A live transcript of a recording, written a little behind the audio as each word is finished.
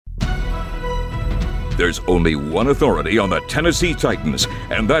There's only one authority on the Tennessee Titans,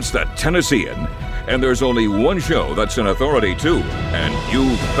 and that's the Tennessean. And there's only one show that's an authority too, and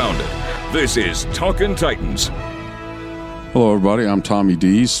you've found it. This is Talkin' Titans. Hello, everybody. I'm Tommy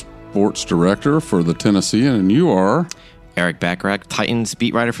D, sports director for the Tennessean, and you are? Eric Bacharach, Titans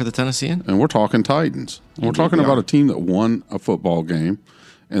beat writer for the Tennessean. And we're talking Titans. We're talking about a team that won a football game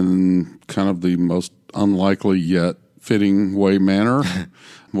in kind of the most unlikely yet fitting manner.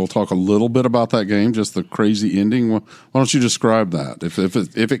 We'll talk a little bit about that game, just the crazy ending. Why don't you describe that,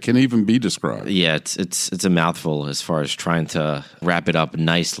 if it can even be described? Yeah, it's a mouthful as far as trying to wrap it up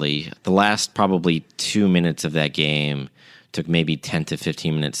nicely. The last probably 2 minutes of that game took maybe 10 to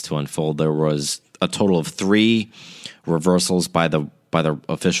 15 minutes to unfold. There was a total of 3 reversals by the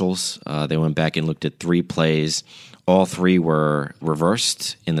officials. They went back and looked at 3 plays. All 3 were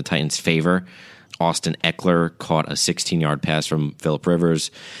reversed in the Titans' favor. Austin Eckler caught a 16-yard pass from Phillip Rivers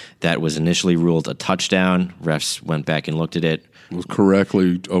that was initially ruled a touchdown. Refs went back and looked at it. It was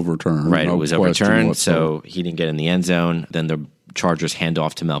correctly overturned. Right, it was overturned, so he didn't get in the end zone. Then the Chargers hand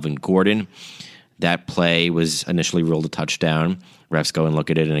off to Melvin Gordon. That play was initially ruled a touchdown. Refs go and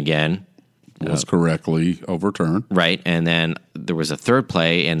look at it, and again, was correctly overturned. Right, and then there was a third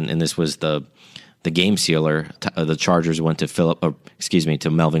play, and this was the game sealer. The Chargers went to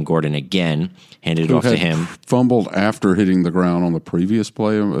Melvin Gordon again, handed it off to him. Fumbled after hitting the ground on the previous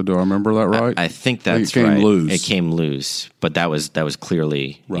play. Do I remember that right? I think that's right. It came loose, but that was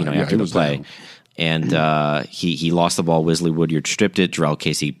clearly right. After the play. Down. And he lost the ball. Wesley Woodyard stripped it. Jarrell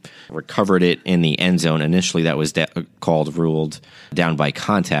Casey recovered it in the end zone. Initially, that was ruled down by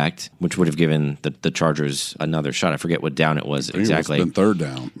contact, which would have given the Chargers another shot. I forget what down it was exactly. It was been 3rd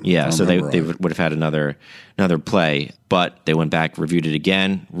down. Yeah, so they would have had another play. But they went back, reviewed it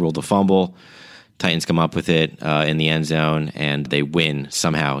again, ruled a fumble. Titans come up with it in the end zone, and they win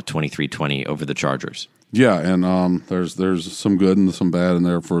somehow 23-20 over the Chargers. Yeah, and there's some good and some bad in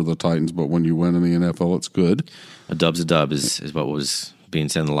there for the Titans, but when you win in the NFL, it's good. A dub's a dub is what was being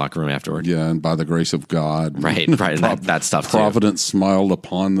said in the locker room afterward. Yeah, and by the grace of God. Right, and that stuff too. Providence smiled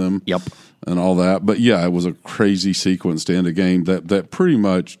upon them. Yep. And all that. But yeah, it was a crazy sequence to end a game that pretty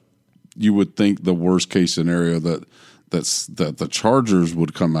much you would think the worst case scenario that the Chargers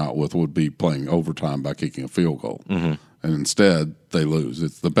would come out with would be playing overtime by kicking a field goal. Mm-hmm. And instead, they lose.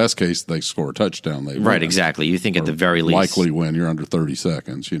 It's the best case they score a touchdown. They right, win. Exactly. You think at the very least. Likely win. You're under 30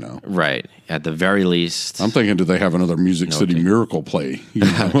 seconds, Right. At the very least. I'm thinking, do they have another Music City Miracle play?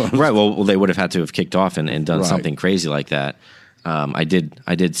 Right. Well, they would have had to have kicked off and done something crazy like that. I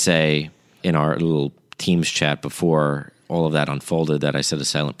did say in our little Teams chat before all of that unfolded that I said a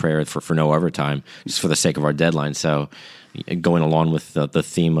silent prayer for no overtime, just for the sake of our deadline. So going along with the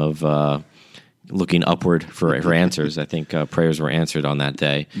theme of looking upward for answers, I think prayers were answered on that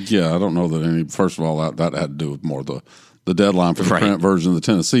day. Yeah, I don't know that first of all, that had to do with more the deadline for the print version of the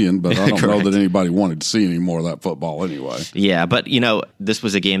Tennessean, but I don't know that anybody wanted to see any more of that football anyway. Yeah, but this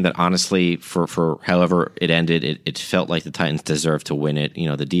was a game that honestly, for however it ended, it felt like the Titans deserved to win it.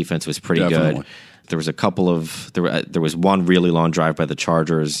 The defense was pretty good. There was there was one really long drive by the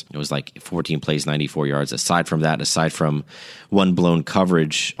Chargers. It was like 14 plays, 94 yards. Aside from one blown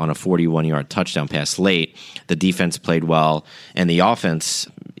coverage on a 41-yard touchdown pass late, the defense played well, and the offense,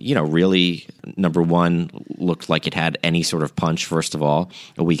 really, number one, looked like it had any sort of punch. First of all,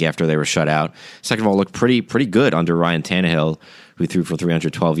 a week after they were shut out. Second of all, looked pretty good under Ryan Tannehill, who threw for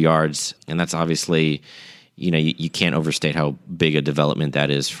 312 yards, and that's obviously. You can't overstate how big a development that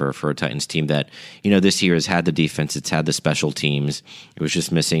is for a Titans team that, this year has had the defense, it's had the special teams. It was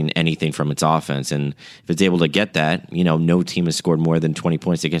just missing anything from its offense. And if it's able to get that, no team has scored more than 20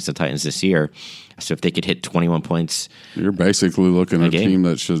 points against the Titans this year. So if they could hit 21 points. You're basically looking at a team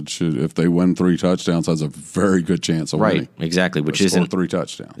that should, if they win 3 touchdowns, has a very good chance of winning. Right, exactly. Which isn't 3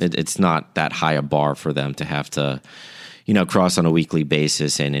 touchdowns. It's not that high a bar for them to have to cross on a weekly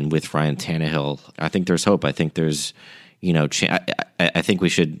basis, and with Ryan Tannehill, I think there's hope. I think there's, I think we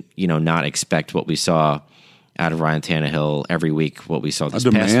should, not expect what we saw out of Ryan Tannehill every week, what we saw this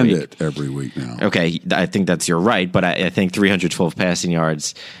past week. I demand it every week now. Okay, I think you're right, but I think 312 passing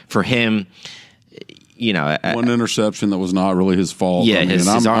yards for him, one interception that was not really his fault. Yeah,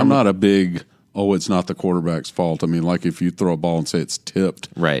 I'm not a big oh, it's not the quarterback's fault. I mean, like if you throw a ball and say it's tipped.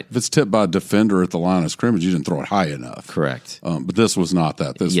 Right. If it's tipped by a defender at the line of scrimmage, you didn't throw it high enough. Correct. But this was not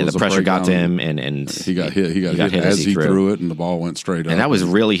that. This was the pressure got to him, and he got hit. He got hit as he threw it, and the ball went straight up. And that was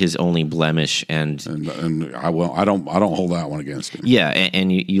really his only blemish. And I don't hold that one against him. Yeah,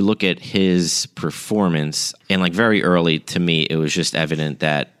 and you look at his performance, and like very early to me, it was just evident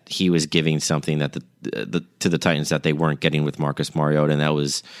that he was giving something that to the Titans that they weren't getting with Marcus Mariota, and that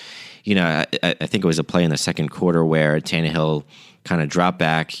was, I think it was a play in the second quarter where Tannehill kind of dropped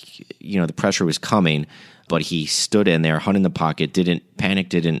back. The pressure was coming, but he stood in there, hung in the pocket, didn't panic,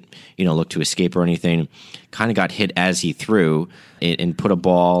 didn't look to escape or anything. Kind of got hit as he threw and put a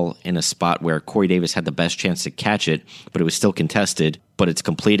ball in a spot where Corey Davis had the best chance to catch it, but it was still contested. But it's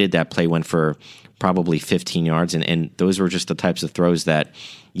completed. That play went for probably 15 yards, and those were just the types of throws that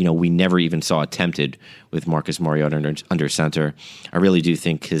we never even saw attempted with Marcus Mariota under center. I really do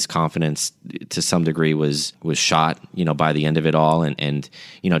think his confidence to some degree was shot by the end of it all, and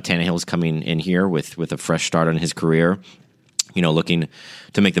Tannehill's coming in here with a fresh start on his career, looking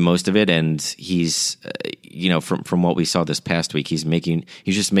to make the most of it. And he's, from what we saw this past week, he's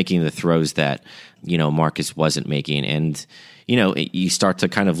just making the throws that, Marcus wasn't making. And, you start to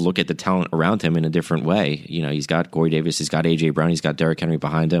kind of look at the talent around him in a different way. He's got Corey Davis, he's got A.J. Brown, he's got Derrick Henry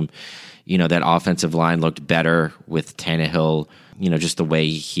behind him. That offensive line looked better with Tannehill, just the way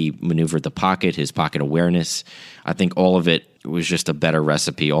he maneuvered the pocket, his pocket awareness. I think all of it was just a better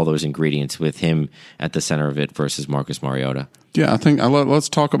recipe, all those ingredients with him at the center of it versus Marcus Mariota. Yeah, I think let's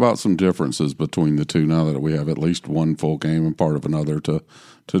talk about some differences between the two now that we have at least one full game and part of another to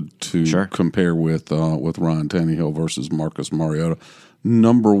Sure. compare with Ryan Tannehill versus Marcus Mariota.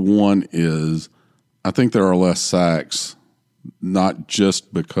 Number one is I think there are less sacks, not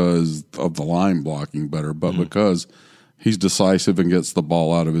just because of the line blocking better, but because he's decisive and gets the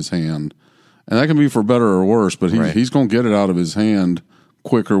ball out of his hand. And that can be for better or worse, but he's going to get it out of his hand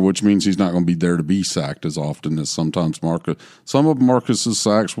quicker, which means he's not going to be there to be sacked as often as sometimes Marcus. Some of Marcus's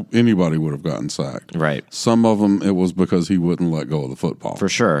sacks, anybody would have gotten sacked. Right. Some of them, it was because he wouldn't let go of the football. For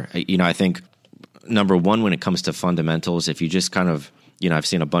sure. I think, number one, when it comes to fundamentals, if you just kind of, I've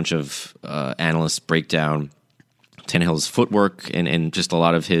seen a bunch of analysts break down Tannehill's footwork and just a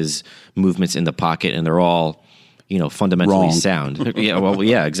lot of his movements in the pocket, and they're all, fundamentally wrong. Sound.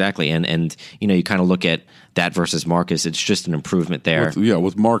 Yeah, exactly. And you kind of look at that versus Marcus, it's just an improvement there.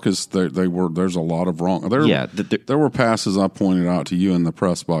 With Marcus, there's a lot of wrong. There were passes I pointed out to you in the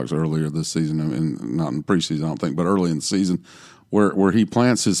press box earlier this season, and not in preseason, I don't think, but early in the season, where he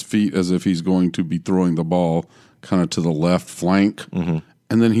plants his feet as if he's going to be throwing the ball kind of to the left flank,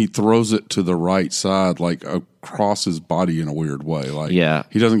 and then he throws it to the right side, like across his body in a weird way.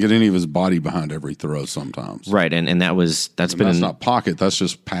 He doesn't get any of his body behind every throw sometimes. Right, and that's not pocket. That's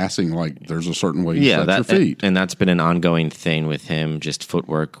just passing. Like there's a certain way you set your feet, and that's been an ongoing thing with him, just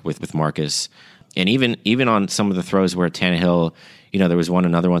footwork with Marcus, and even on some of the throws where Tannehill. There was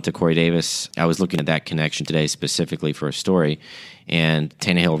another one to Corey Davis. I was looking at that connection today specifically for a story, and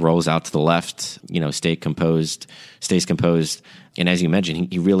Tannehill rolls out to the left, stays composed. And as you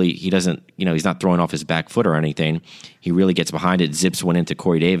mentioned, he doesn't, he's not throwing off his back foot or anything. He really gets behind it, zips one into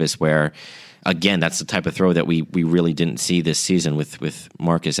Corey Davis, where, again, that's the type of throw that we really didn't see this season with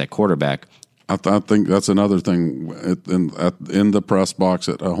Marcus at quarterback. I think that's another thing in the press box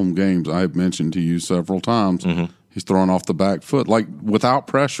at home games. I've mentioned to you several times. He's throwing off the back foot, like without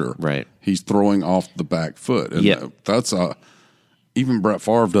pressure. Right. He's throwing off the back foot. And that's even Brett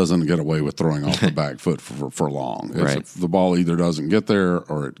Favre doesn't get away with throwing off the back foot for long. Right. The ball either doesn't get there,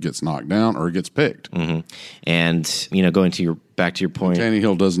 or it gets knocked down, or it gets picked. And going back to your point,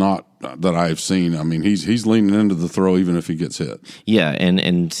 Tannehill does not, that I've seen. I mean, he's leaning into the throw even if he gets hit. Yeah,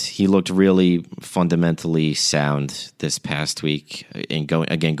 and he looked really fundamentally sound this past week. And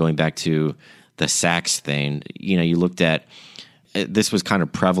going back to the sacks thing, you looked at, this was kind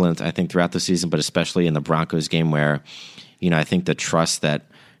of prevalent, I think, throughout the season, but especially in the Broncos game where, I think the trust that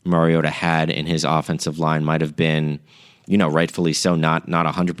Mariota had in his offensive line might have been, rightfully so, not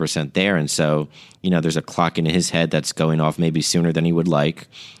 100% there. And so, there's a clock in his head that's going off maybe sooner than he would like,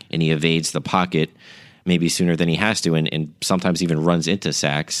 and he evades the pocket maybe sooner than he has to, and sometimes even runs into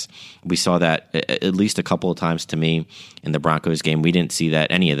sacks. We saw that at least a couple of times to me in the Broncos game. We didn't see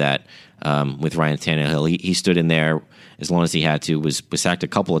any of that with Ryan Tannehill. He stood in there as long as he had to, was sacked a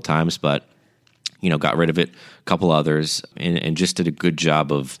couple of times, but got rid of it a couple others, and just did a good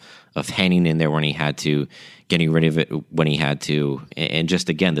job of hanging in there when he had to, getting rid of it when he had to, and just,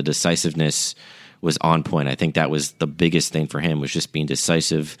 again, the decisiveness was on point. I think that was the biggest thing for him, was just being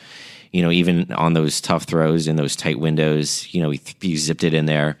decisive. Even on those tough throws in those tight windows, he zipped it in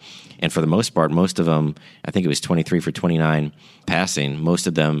there. And for the most part, most of them, I think it was 23 for 29 passing, most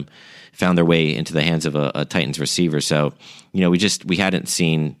of them found their way into the hands of a Titans receiver. So, we hadn't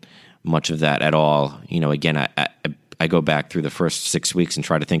seen much of that at all. Again, I go back through the first 6 weeks and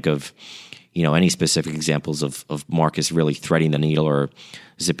try to think of, any specific examples of Marcus really threading the needle or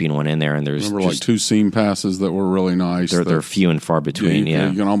zipping one in there. And there's like 2 seam passes that were really nice. They're few and far between.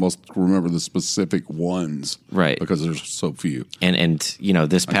 You can almost remember the specific ones, right? Because there's so few. And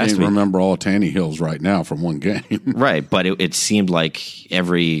this past I can't week, remember all of Tannehill's right now from one game, right? But it seemed like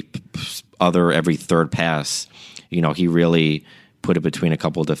every third pass, he really put it between a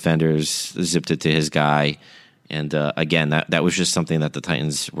couple of defenders, zipped it to his guy, and again, that was just something that the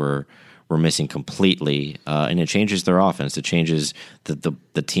Titans were missing completely, and it changes their offense. It changes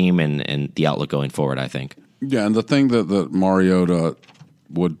the team and the outlook going forward, I think. Yeah, and the thing that Mariota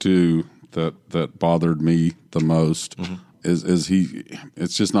would do that bothered me the most is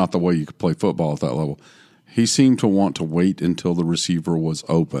it's just not the way you could play football at that level. He seemed to want to wait until the receiver was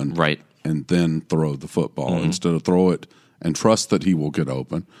open, right, and then throw the football instead of throw it and trust that he will get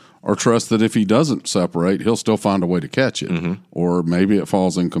open, or trust that if he doesn't separate, he'll still find a way to catch it, or maybe it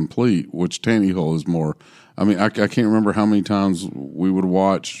falls incomplete, which Tannehill is more. I mean, I can't remember how many times we would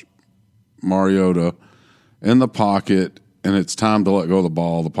watch Mariota in the pocket, and it's time to let go of the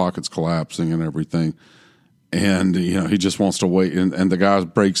ball. The pocket's collapsing and everything, and he just wants to wait, and the guy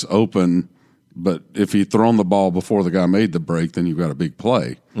breaks open. But if he'd thrown the ball before the guy made the break, then you've got a big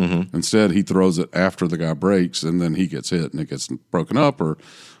play. Instead, he throws it after the guy breaks, and then he gets hit, and it gets broken up, or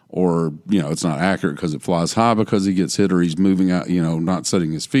it's not accurate because it flies high because he gets hit, or he's moving out, not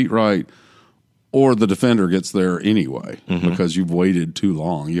setting his feet right, or the defender gets there anyway because you've waited too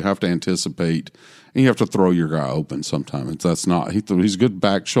long. You have to anticipate, and you have to throw your guy open sometimes. That's not he's a good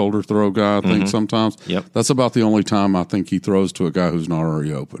back shoulder throw guy, I think, sometimes. Yep. That's about the only time I think he throws to a guy who's not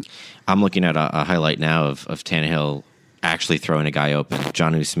already open. I'm looking at a highlight now of Tannehill actually throwing a guy open.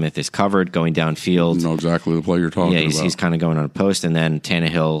 Jonnu Smith is covered going downfield. You know exactly the play you're talking about. Yeah, he's kind of going on a post, and then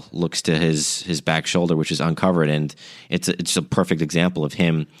Tannehill looks to his back shoulder, which is uncovered, and it's a perfect example of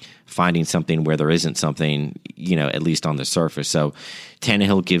him finding something where there isn't something, at least on the surface. So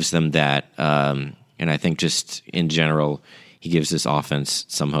Tannehill gives them that, and I think just in general, he gives this offense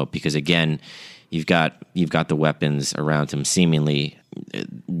some hope because, again, you've got the weapons around him seemingly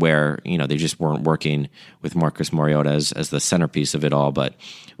where they just weren't working with Marcus Mariota as the centerpiece of it all, but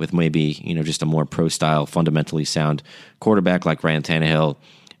with maybe just a more pro style, fundamentally sound quarterback like Ryan Tannehill,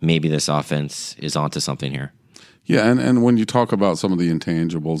 maybe this offense is onto something here. Yeah, and when you talk about some of the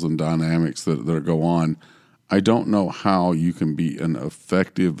intangibles and dynamics that go on, I don't know how you can be an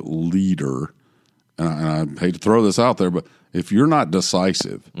effective leader, and I hate to throw this out there, but if you're not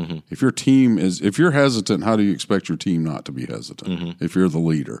decisive, if you're hesitant, how do you expect your team not to be hesitant if you're the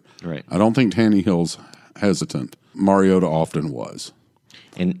leader? Right. I don't think Tannehill's hesitant. Mariota often was.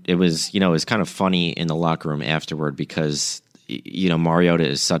 And it was kind of funny in the locker room afterward because, Mariota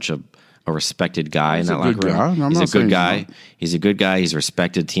is such a respected guy in that locker room. He's a good guy. He's a good guy. He's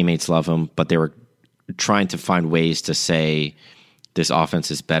respected. Teammates love him. But they were trying to find ways to say this offense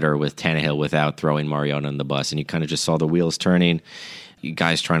is better with Tannehill without throwing Mariota on the bus. And you kind of just saw the wheels turning. You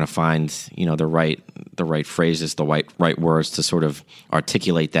guys trying to find the right phrases, the right words to sort of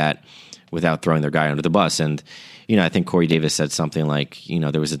articulate that without throwing their guy under the bus. And I think Corey Davis said something like,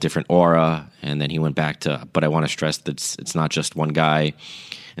 there was a different aura, and then he went back to, but I want to stress that it's not just one guy.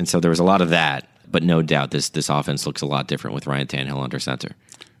 And so there was a lot of that, but no doubt this offense looks a lot different with Ryan Tannehill under center.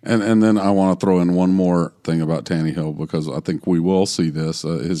 And then I want to throw in one more thing about Tannehill because I think we will see this.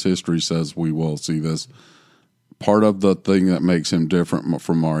 His history says we will see this. Part of the thing that makes him different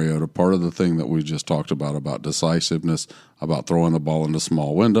from Mariota, part of the thing that we just talked about decisiveness, about throwing the ball into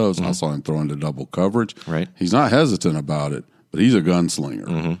small windows. I saw him throw into double coverage. Right. He's not hesitant about it, but he's a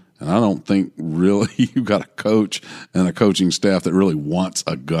gunslinger. And I don't think really you've got a coach and a coaching staff that really wants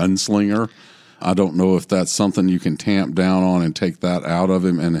a gunslinger. I don't know if that's something you can tamp down on and take that out of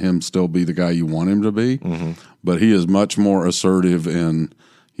him and him still be the guy you want him to be. But he is much more assertive in,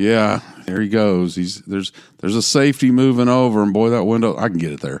 yeah, there he goes. There's a safety moving over, and boy, that window, I can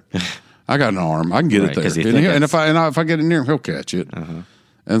get it there. I got an arm. I can get it there. And if I get it near him, he'll catch it.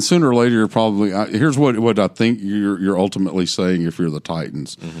 And sooner or later, you're probably here's what I think you're ultimately saying if you're the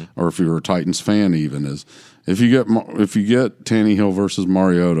Titans or if you're a Titans fan even is if you get Tannehill versus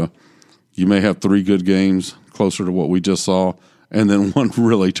Mariota, you may have 3 good games closer to what we just saw, and then one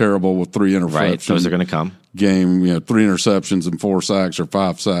really terrible with 3 interceptions. Right, those are going to come. Game, 3 interceptions and 4 sacks or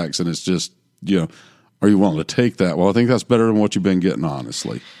 5 sacks, and it's just, are you willing to take that? Well, I think that's better than what you've been getting,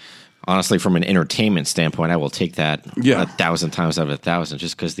 honestly. Honestly, from an entertainment standpoint, I will take that 1,000 times out of 1,000,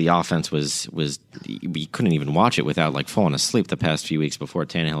 just because the offense was we couldn't even watch it without like falling asleep the past few weeks before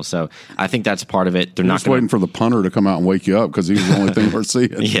Tannehill. So I think that's part of it. They're not waiting for the punter to come out and wake you up because he's the only thing we're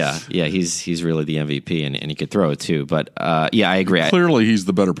seeing. Yeah, he's really the MVP, and he could throw it too. But I agree. Clearly, he's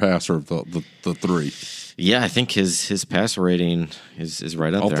the better passer of the three. Yeah, I think his passer rating is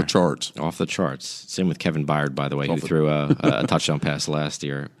right up there. Off the charts. Same with Kevin Byard, by the way, who threw a touchdown pass last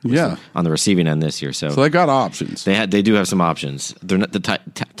year. Yeah. On the receiving end this year. So they got options. They do have some options. They're not,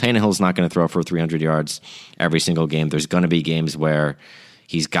 Tannehill's not going to throw for 300 yards every single game. There's going to be games where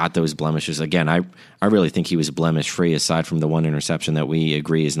he's got those blemishes. Again, I really think he was blemish-free, aside from the one interception that we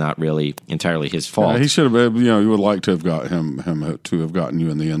agree is not really entirely his fault. Yeah, he should have been, you would like to have got him to have gotten you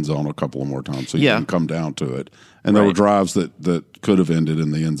in the end zone a couple of more times so you can come down to it. And there were drives that could have ended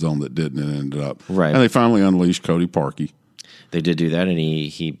in the end zone that didn't and ended up. Right. And they finally unleashed Cody Parkey. They did do that, and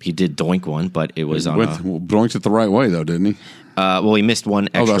he did doink one, but it was doinked it the right way, though, didn't he? Well, he missed one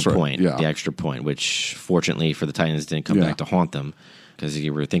extra point, yeah. The extra point, which fortunately for the Titans didn't come back to haunt them, because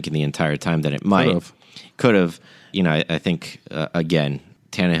you were thinking the entire time that it could have. I think, again,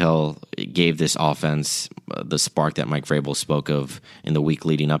 Tannehill gave this offense the spark that Mike Vrabel spoke of in the week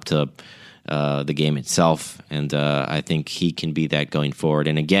leading up to the game itself, and I think he can be that going forward.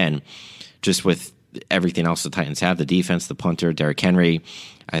 And again, just with everything else the Titans have, the defense, the punter, Derrick Henry,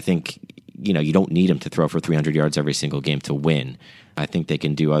 I think you don't need him to throw for 300 yards every single game to win. I think they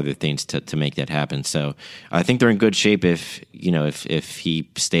can do other things to make that happen. So I think they're in good shape if he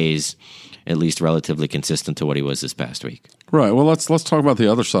stays at least relatively consistent to what he was this past week. Right. Well, let's talk about the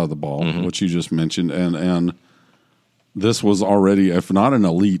other side of the ball, which you just mentioned, and this was already, if not an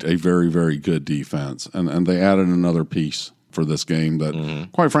elite, a very, very good defense, and they added another piece for this game that,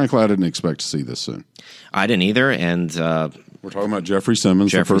 quite frankly, I didn't expect to see this soon. I didn't either, and we're talking about Jeffrey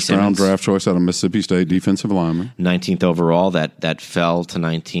Simmons, the first-round draft choice out of Mississippi State, defensive lineman. 19th overall, that fell to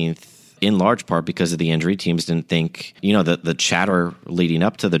 19th in large part because of the injury. Teams didn't think, the chatter leading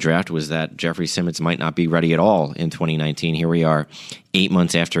up to the draft was that Jeffrey Simmons might not be ready at all in 2019. Here we are 8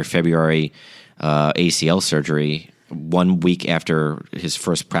 months after February ACL surgery, 1 week after his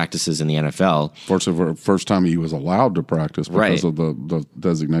first practices in the NFL. First time he was allowed to practice because of the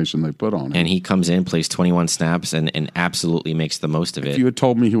designation they put on him. And he comes in, plays 21 snaps, and absolutely makes the most of it. If you had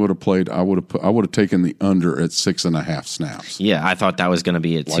told me he would have played, I would have taken the under at 6.5 snaps. Yeah, I thought that was going to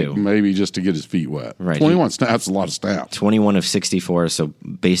be it too. Maybe just to get his feet wet. Right. 21 snaps is a lot of snaps. 21 of 64, so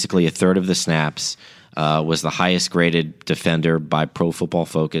basically a third of the snaps. Was the highest graded defender by Pro Football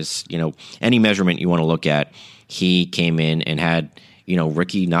Focus. Any measurement you want to look at, he came in and had,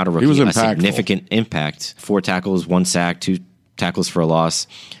 a significant impact. 4 tackles, 1 sack, 2 tackles for a loss.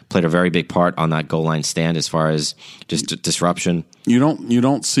 Played a very big part on that goal line stand as far as just disruption. You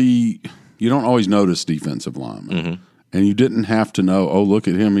don't always notice defensive linemen. And you didn't have to know, oh, look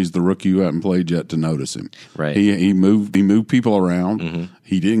at him, he's the rookie who hadn't played yet, to notice him. Right. He moved people around.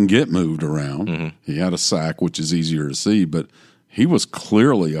 He didn't get moved around. He had a sack, which is easier to see, but he was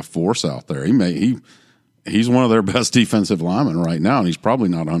clearly a force out there. He's one of their best defensive linemen right now, and he's probably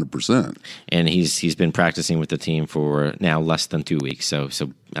not 100%. And he's been practicing with the team for now less than 2 weeks. So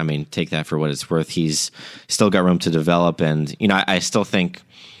I mean, take that for what it's worth. He's still got room to develop, and I still think,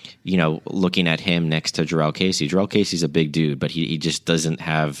 looking at him next to Jurrell Casey's a big dude, but he just doesn't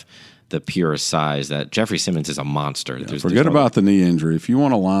have the pure size that Jeffrey Simmons is a monster. Yeah, forget about the knee injury. If you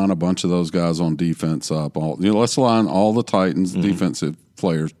want to line a bunch of those guys on defense up, let's line all the Titans defensive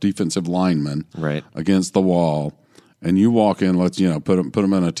players, defensive linemen, against the wall, and you walk in. Let's put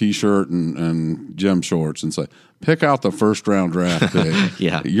them in a t-shirt and gym shorts and say, pick out the first round draft pick.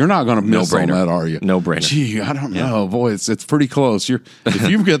 Yeah, you're not going to miss on that, are you? No brainer. Gee, I don't know, boy. It's pretty close. If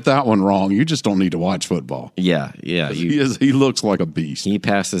you get that one wrong, you just don't need to watch football. Yeah. He looks like a beast. He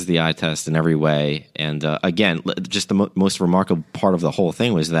passes the eye test in every way. And again, just the most remarkable part of the whole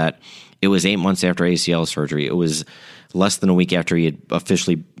thing was that it was 8 months after ACL surgery. It was less than a week after he had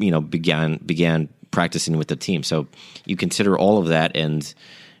officially, began practicing with the team. So you consider all of that, and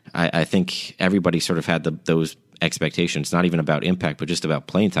I think everybody sort of had those expectations, not even about impact, but just about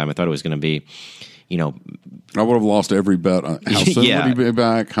playing time. I thought it was going to be, I would have lost every bet on how soon would he be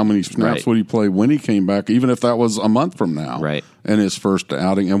back, how many snaps would he play when he came back, even if that was a month from now, and his first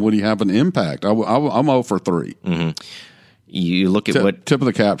outing, and would he have an impact? I'm 0 for 3. You look at tip of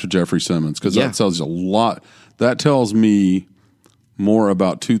the cap to Jeffrey Simmons, because that tells you a lot. That tells me more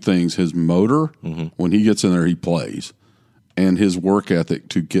about two things: his motor, when he gets in there, he plays, and his work ethic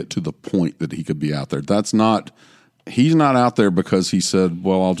to get to the point that he could be out there. He's not out there because he said,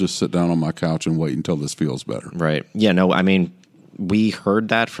 well, I'll just sit down on my couch and wait until this feels better. Right. Yeah, no, I mean, we heard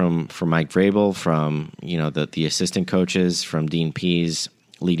that from Mike Vrabel, from the assistant coaches, from Dean Pease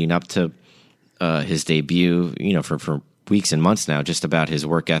leading up to his debut, for weeks and months now, just about his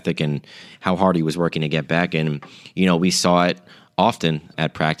work ethic and how hard he was working to get back. And, we saw it often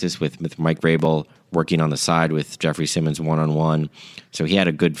at practice with Mike Vrabel working on the side with Jeffrey Simmons one-on-one. So he had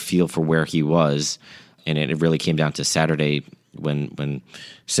a good feel for where he was. And it really came down to Saturday when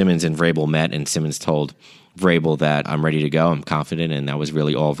Simmons and Vrabel met, and Simmons told Vrabel that I'm ready to go, I'm confident, and that was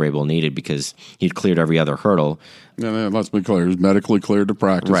really all Vrabel needed because he'd cleared every other hurdle. Yeah, let's be clear. He was medically cleared to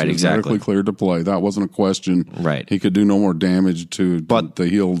practice. Right, he was exactly. medically cleared to play. That wasn't a question. Right. He could do no more damage to the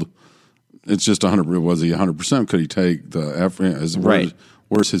healed. It's just 100. Was he 100%? Could he take the effort? Right.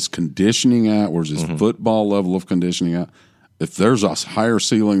 Where's his conditioning at? Where's his football level of conditioning at? If there's a higher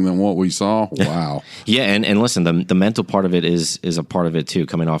ceiling than what we saw, wow. Yeah, and listen, the mental part of it is a part of it too.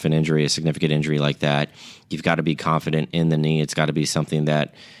 Coming off an injury, a significant injury like that, you've got to be confident in the knee. It's got to be something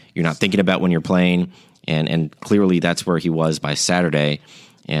that you're not thinking about when you're playing, and clearly that's where he was by Saturday.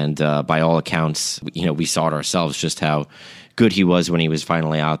 And by all accounts, we saw it ourselves just how good he was when he was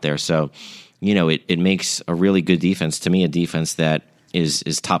finally out there. So, it makes a really good defense, to me, a defense that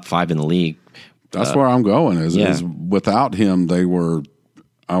is top 5 in the league. That's where I'm going. Is without him, they were,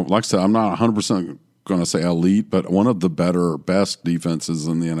 like I said, I'm not 100% going to say elite, but one of the best defenses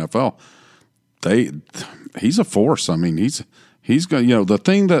in the NFL. He's a force. I mean, he's got, the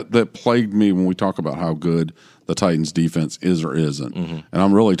thing that plagued me when we talk about how good the Titans defense is or isn't, and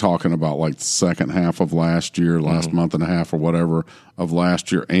I'm really talking about like the second half of last year, last month and a half or whatever of last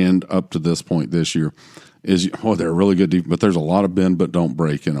year, and up to this point this year. They're really good defense, but there's a lot of bend but don't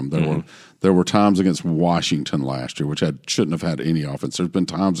break in them. There were times against Washington last year, which shouldn't have had any offense. There's been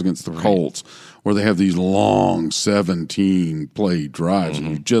times against the Colts where they have these long 17-play drives and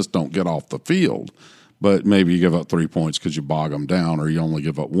you just don't get off the field. But maybe you give up 3 points because you bog them down, or you only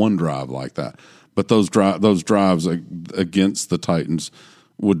give up one drive like that. But those drives against the Titans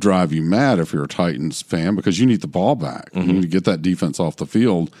would drive you mad if you're a Titans fan, because you need the ball back. You need to get that defense off the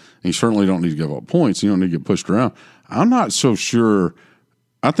field, and you certainly don't need to give up points. You don't need to get pushed around. I'm not so sure.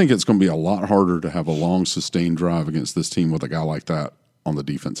 I think it's going to be a lot harder to have a long, sustained drive against this team with a guy like that on the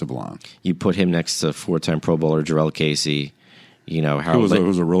defensive line. You put him next to 4-time Pro Bowler Jarrell Casey. Harold. It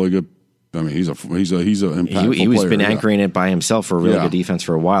was a really good. I mean, he's an impactful He was player, been anchoring it by himself for a really good defense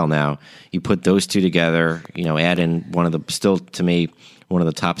for a while now. You put those two together, add in one of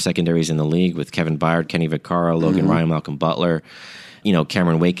the top secondaries in the league with Kevin Byard, Kenny Vaccaro, Logan Ryan, Malcolm Butler.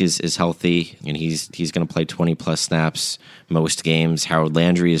 Cameron Wake is healthy, and he's going to play 20-plus snaps most games. Harold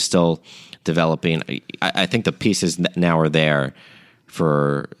Landry is still developing. I think the pieces now are there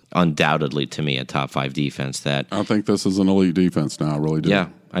for, undoubtedly, to me, a top 5 defense. I think this is an elite defense now, I really do. Yeah,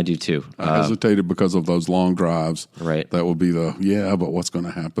 I do too. I hesitated because of those long drives. Right. That would be but what's going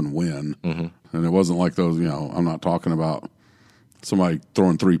to happen when? And it wasn't like those, I'm not talking about somebody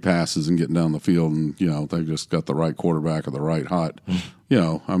throwing 3 passes and getting down the field and, they just got the right quarterback or the right hot.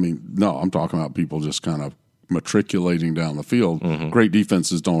 No, I'm talking about people just kind of matriculating down the field. Great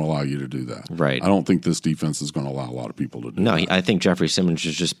defenses don't allow you to do that. Right. I don't think this defense is going to allow a lot of people to do that. No, I think Jeffrey Simmons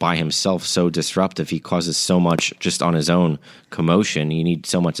is just by himself so disruptive. He causes so much just on his own commotion. You need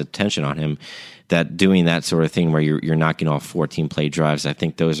so much attention on him that doing that sort of thing where you're knocking off 14-play drives, I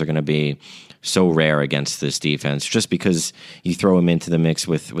think those are going to be so rare against this defense, just because you throw him into the mix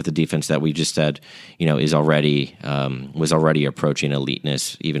with a defense that we just said, was already approaching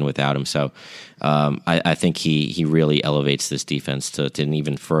eliteness even without him. So I think he really elevates this defense to an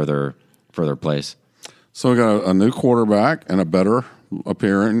even further place. So we got a new quarterback and a better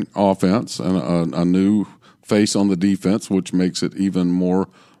appearing offense and a new face on the defense, which makes it even more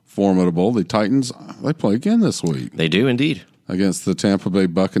formidable. The Titans, they play again this week. They do indeed. Against the Tampa Bay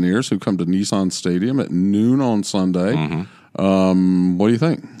Buccaneers, who come to Nissan Stadium at noon on Sunday. What do you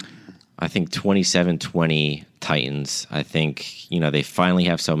think? I think 27-20 Titans. I think they finally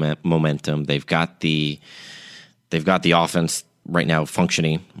have some momentum. They've got the offense right now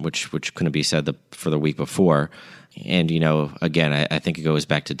functioning, which couldn't be said for the week before. And again, I think it goes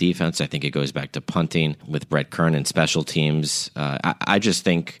back to defense. I think it goes back to punting with Brett Kern and special teams. I just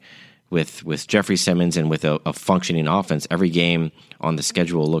think, with Jeffrey Simmons and with a functioning offense, every game on the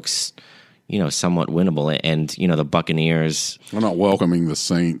schedule looks, somewhat winnable. And, the Buccaneers... We're not welcoming the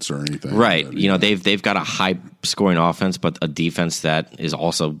Saints or anything. Right. They've got a high-scoring offense, but a defense that is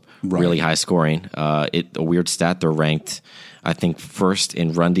also really high-scoring. A weird stat, they're ranked, I think, first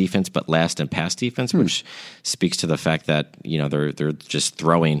in run defense, but last in pass defense, which speaks to the fact that, they're just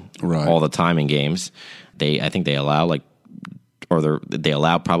throwing all the time in games. I think they allow, they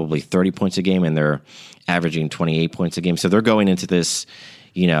allow probably 30 points a game, and they're averaging 28 points a game. So they're going into this,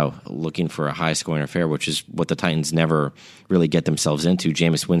 looking for a high-scoring affair, which is what the Titans never really get themselves into.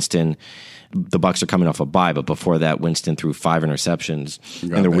 Jameis Winston, the Bucs are coming off a bye, but before that, Winston threw 5 interceptions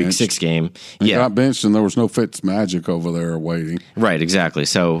in their Week 6 game. He got benched, and there was no Fitz magic over there waiting. Right, exactly.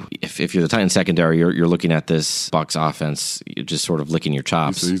 So if you're the Titans secondary, you're looking at this Bucs offense, you're just sort of licking your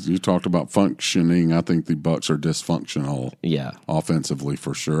chops. You talked about functioning. I think the Bucs are dysfunctional. Yeah, offensively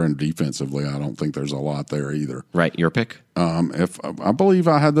for sure, and defensively, I don't think there's a lot there either. Right, your pick? If I believe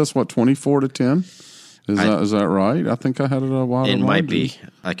I had this 24-10. Is that right? I think I had it a while ago. It might be.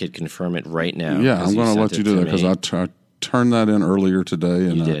 I could confirm it right now. Yeah, I'm going to let you do that because I turned that in earlier today.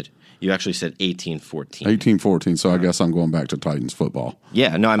 And you did. You actually said 18-14. 18-14, so I guess I'm going back to Titans football.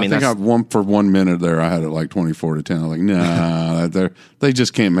 Yeah, no, I mean, I think for 1 minute there, I had it like 24-10. I'm like, nah, they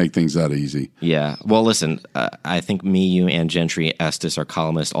just can't make things that easy. Yeah, well, listen, I think me, you, and Gentry Estes, our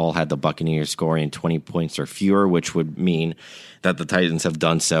columnist, all had the Buccaneers scoring 20 points or fewer, which would mean that the Titans have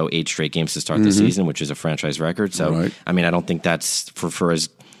done so 8 straight games to start the season, which is a franchise record. So, right. I mean, I don't think that's for as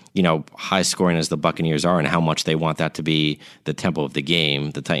high scoring as the Buccaneers are and how much they want that to be the tempo of the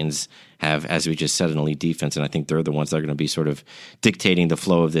game. The Titans have, as we just said, an elite defense, and I think they're the ones that are going to be sort of dictating the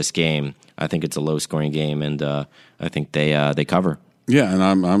flow of this game. I think it's a low scoring game, and I think they cover. Yeah, and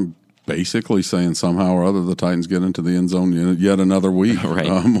I'm basically saying somehow or other the Titans get into the end zone yet another week,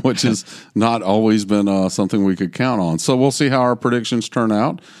 right. Which has not always been something we could count on. So we'll see how our predictions turn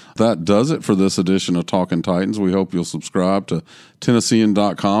out. That does it for this edition of Talking Titans. We hope you'll subscribe to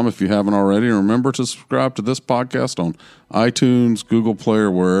Tennessean.com if you haven't already. And remember to subscribe to this podcast on iTunes, Google Play,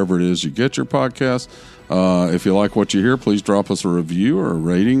 or wherever it is you get your podcasts. If you like what you hear, please drop us a review or a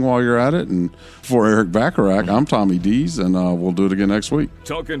rating while you're at it. And for Eric Bacharach, I'm Tommy Dees, and we'll do it again next week.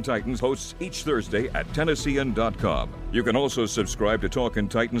 Talkin' Titans hosts each Thursday at Tennessean.com. You can also subscribe to Talkin'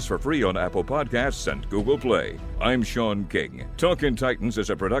 Titans for free on Apple Podcasts and Google Play. I'm Sean King. Talkin' Titans is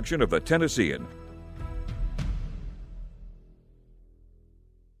a production of the Tennessean.